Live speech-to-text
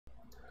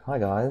Hi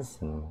guys,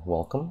 and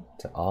welcome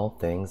to All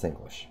Things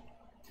English.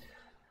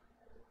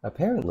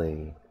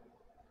 Apparently,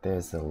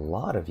 there's a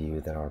lot of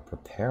you that are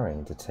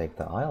preparing to take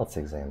the IELTS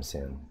exam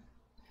soon.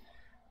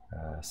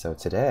 So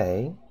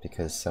today,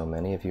 because so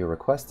many of you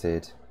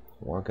requested,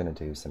 we're going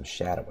to do some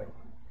shadowing.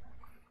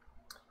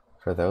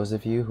 For those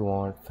of you who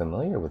aren't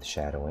familiar with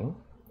shadowing,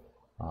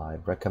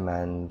 I'd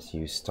recommend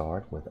you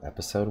start with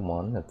episode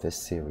 1 of this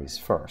series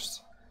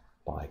first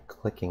by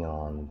clicking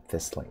on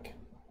this link.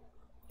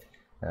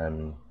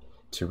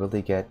 To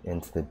really get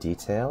into the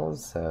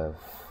details of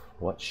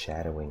what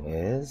shadowing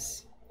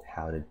is,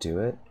 how to do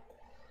it,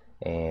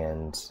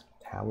 and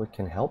how it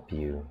can help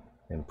you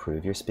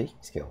improve your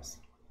speaking skills.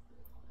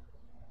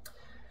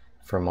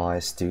 For my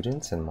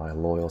students and my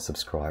loyal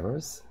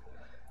subscribers,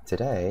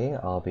 today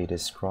I'll be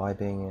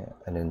describing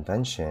an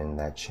invention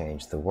that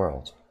changed the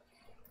world.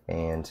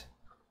 And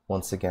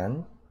once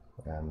again,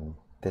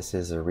 this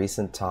is a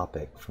recent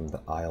topic from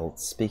the IELTS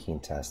Speaking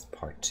Test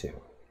Part 2.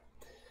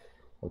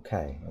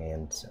 Okay,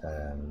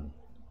 and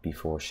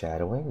before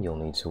shadowing, you'll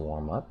need to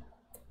warm up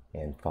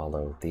and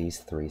follow these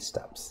 3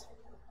 steps.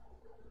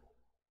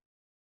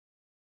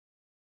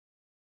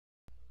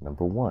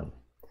 Number 1,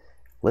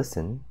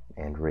 listen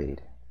and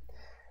read.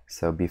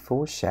 So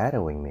before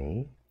shadowing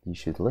me, you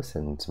should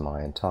listen to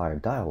my entire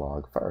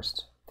dialogue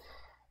first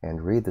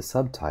and read the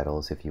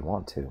subtitles if you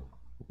want to,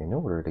 in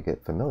order to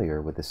get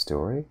familiar with the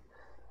story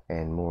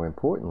and, more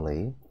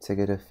importantly, to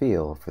get a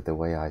feel for the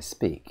way I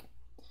speak.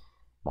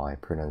 My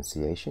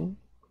pronunciation,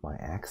 my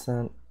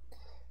accent,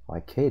 my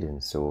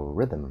cadence or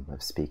rhythm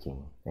of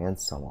speaking, and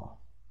so on.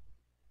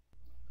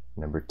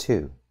 Number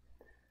 2,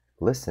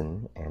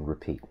 listen and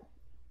repeat.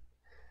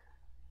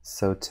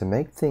 So to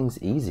make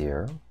things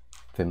easier,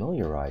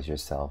 familiarize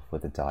yourself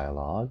with the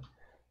dialogue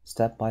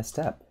step by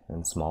step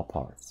in small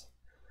parts.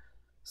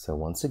 So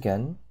once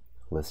again,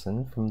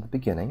 listen from the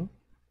beginning,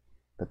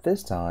 but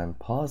this time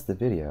pause the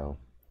video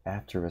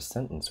after a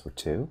sentence or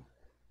two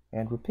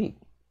and repeat.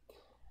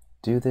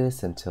 Do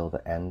this until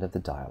the end of the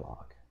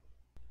dialogue.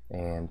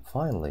 And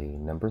finally,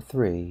 number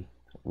 3,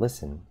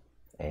 listen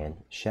and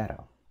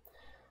shadow.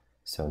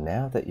 So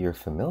now that you're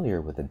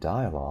familiar with the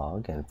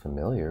dialogue and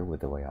familiar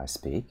with the way I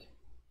speak,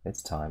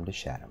 it's time to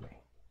shadow me.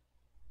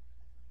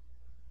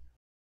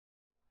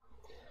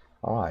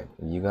 All right,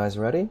 you guys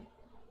ready?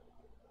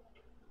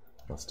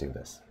 Let's do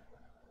this.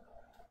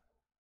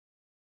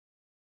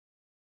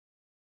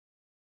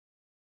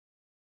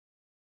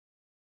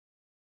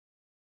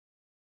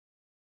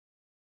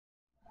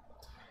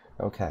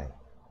 Okay,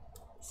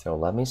 so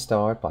let me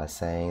start by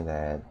saying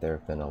that there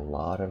have been a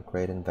lot of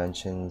great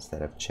inventions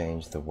that have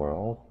changed the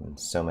world in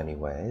so many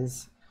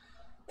ways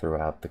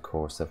throughout the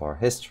course of our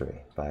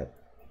history, but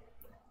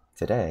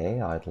today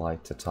I'd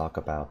like to talk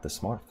about the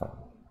smartphone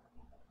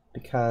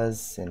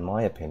because, in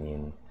my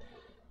opinion,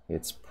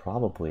 it's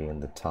probably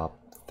in the top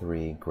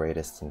 3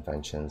 greatest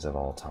inventions of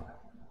all time.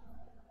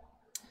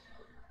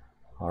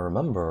 I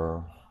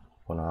remember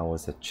when I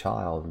was a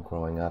child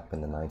growing up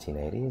in the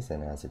 1980s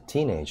and as a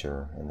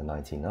teenager in the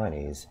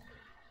 1990s,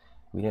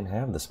 we didn't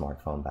have the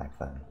smartphone back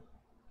then.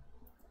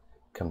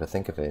 Come to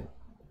think of it,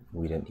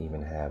 we didn't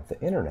even have the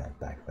internet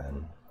back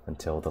then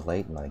until the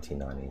late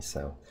 1990s.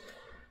 So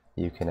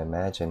you can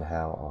imagine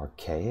how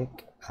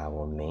archaic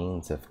our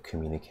means of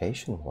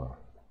communication were.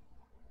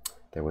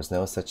 There was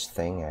no such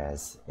thing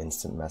as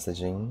instant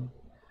messaging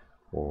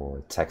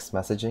or text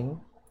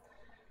messaging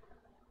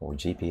or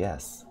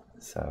GPS.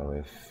 So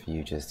if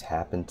you just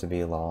happened to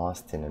be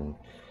lost in an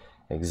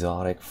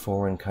exotic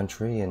foreign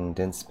country and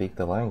didn't speak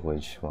the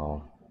language,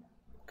 well,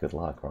 good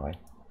luck, right?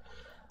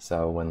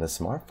 So when the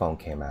smartphone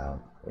came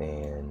out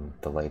in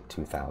the late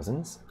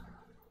 2000s,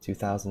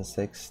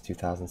 2006,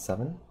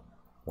 2007,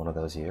 one of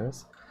those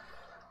years,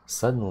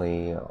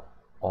 suddenly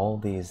all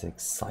these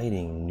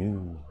exciting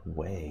new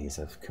ways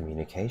of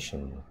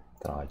communication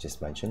that I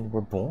just mentioned were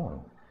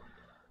born.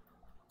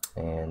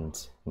 And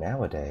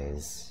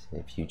nowadays,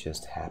 if you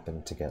just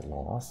happen to get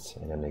lost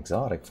in an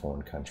exotic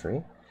foreign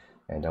country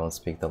and don't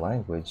speak the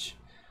language,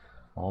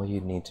 all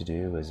you need to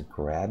do is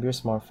grab your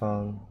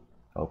smartphone,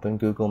 open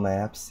Google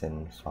Maps,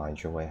 and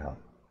find your way home.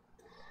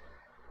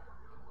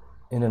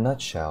 In a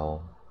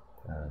nutshell,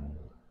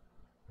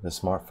 the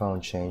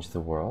smartphone changed the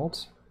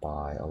world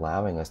by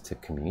allowing us to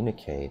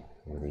communicate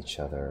with each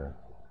other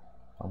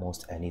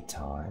almost any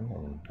time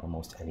and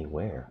almost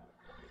anywhere.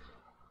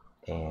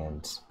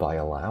 And by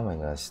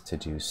allowing us to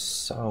do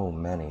so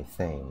many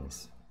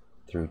things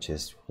through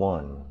just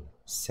one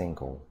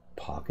single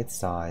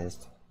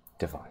pocket-sized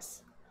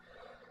device.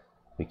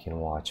 We can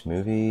watch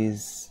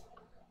movies,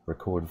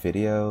 record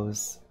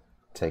videos,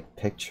 take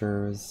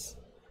pictures,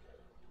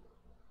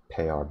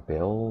 pay our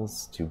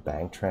bills, do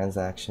bank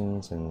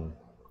transactions, and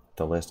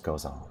the list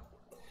goes on.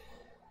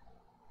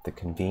 The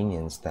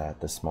convenience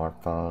that the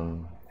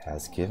smartphone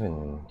has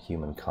given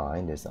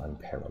humankind is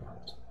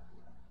unparalleled.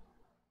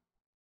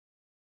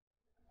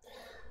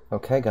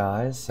 Okay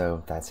guys,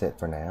 so that's it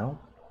for now.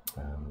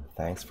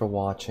 Thanks for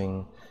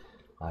watching.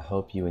 I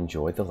hope you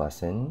enjoyed the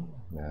lesson.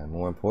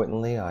 More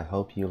importantly, I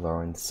hope you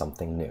learned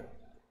something new.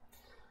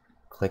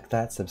 click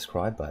that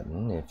subscribe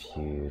button if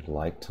you'd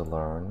like to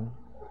learn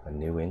a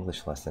new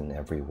English lesson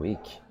every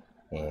week.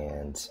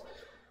 And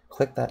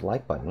click that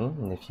like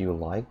button if you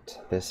liked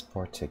this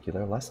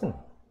particular lesson.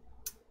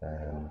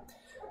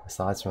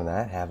 Aside from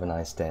that, have a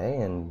nice day,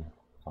 and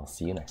I'll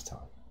see you next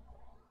time.